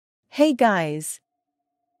Hey guys!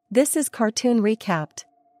 This is Cartoon Recapped.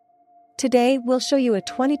 Today we'll show you a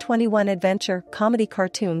 2021 adventure comedy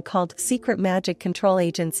cartoon called Secret Magic Control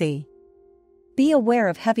Agency. Be aware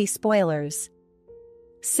of heavy spoilers.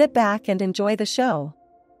 Sit back and enjoy the show.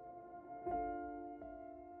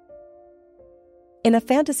 In a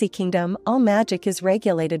fantasy kingdom, all magic is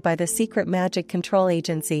regulated by the Secret Magic Control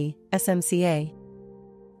Agency, SMCA.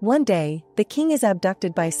 One day, the king is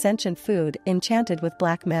abducted by sentient food enchanted with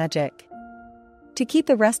black magic. To keep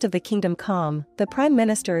the rest of the kingdom calm, the prime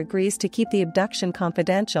minister agrees to keep the abduction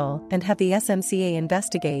confidential and have the SMCA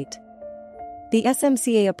investigate. The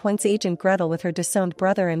SMCA appoints Agent Gretel with her disowned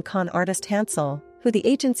brother and con artist Hansel, who the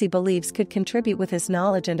agency believes could contribute with his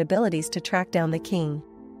knowledge and abilities to track down the king.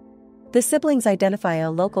 The siblings identify a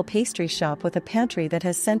local pastry shop with a pantry that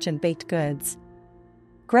has sentient baked goods.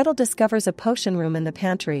 Gretel discovers a potion room in the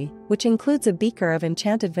pantry, which includes a beaker of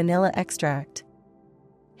enchanted vanilla extract.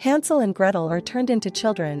 Hansel and Gretel are turned into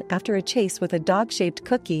children after a chase with a dog-shaped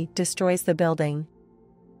cookie destroys the building.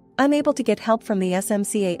 Unable to get help from the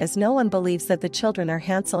SMCA as no one believes that the children are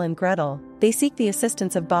Hansel and Gretel, they seek the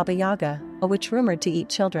assistance of Baba Yaga, a witch rumored to eat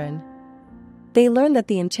children. They learn that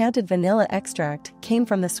the enchanted vanilla extract came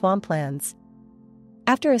from the swamplands.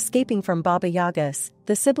 After escaping from Baba Yaga's,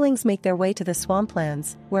 the siblings make their way to the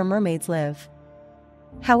swamplands, where mermaids live.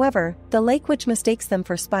 However, the lake witch mistakes them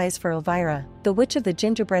for spies for Elvira, the witch of the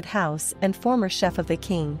gingerbread house and former chef of the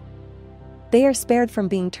king. They are spared from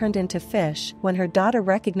being turned into fish when her daughter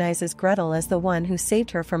recognizes Gretel as the one who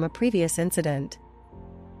saved her from a previous incident.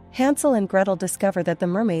 Hansel and Gretel discover that the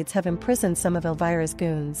mermaids have imprisoned some of Elvira's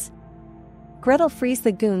goons. Gretel frees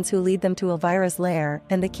the goons who lead them to Elvira's lair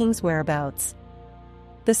and the king's whereabouts.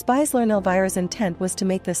 The spies learn Elvira's intent was to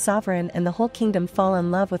make the sovereign and the whole kingdom fall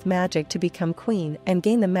in love with magic to become queen and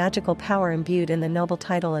gain the magical power imbued in the noble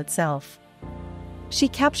title itself. She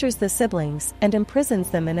captures the siblings and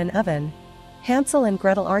imprisons them in an oven. Hansel and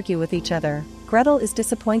Gretel argue with each other. Gretel is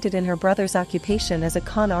disappointed in her brother's occupation as a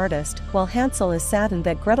con artist, while Hansel is saddened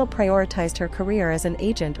that Gretel prioritized her career as an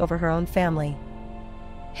agent over her own family.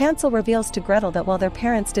 Hansel reveals to Gretel that while their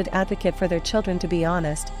parents did advocate for their children to be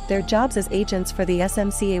honest, their jobs as agents for the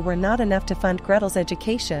SMCA were not enough to fund Gretel's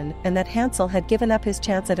education and that Hansel had given up his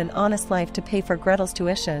chance at an honest life to pay for Gretel's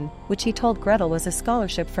tuition, which he told Gretel was a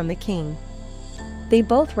scholarship from the king. They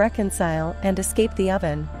both reconcile and escape the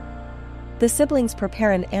oven. The siblings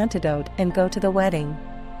prepare an antidote and go to the wedding.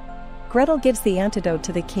 Gretel gives the antidote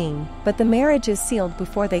to the king, but the marriage is sealed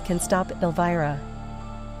before they can stop Elvira.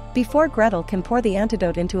 Before Gretel can pour the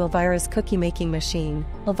antidote into Elvira's cookie-making machine,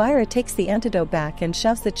 Elvira takes the antidote back and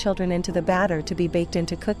shoves the children into the batter to be baked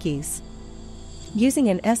into cookies. Using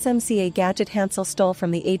an SMCA gadget Hansel stole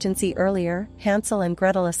from the agency earlier, Hansel and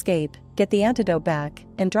Gretel escape, get the antidote back,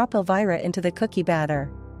 and drop Elvira into the cookie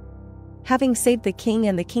batter. Having saved the king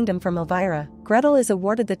and the kingdom from Elvira, Gretel is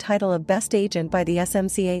awarded the title of Best Agent by the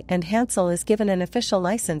SMCA and Hansel is given an official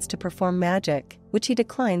license to perform magic, which he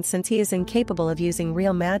declines since he is incapable of using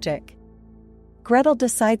real magic. Gretel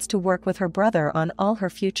decides to work with her brother on all her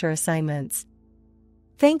future assignments.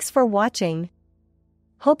 Thanks for watching.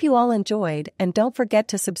 Hope you all enjoyed and don't forget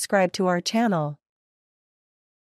to subscribe to our channel.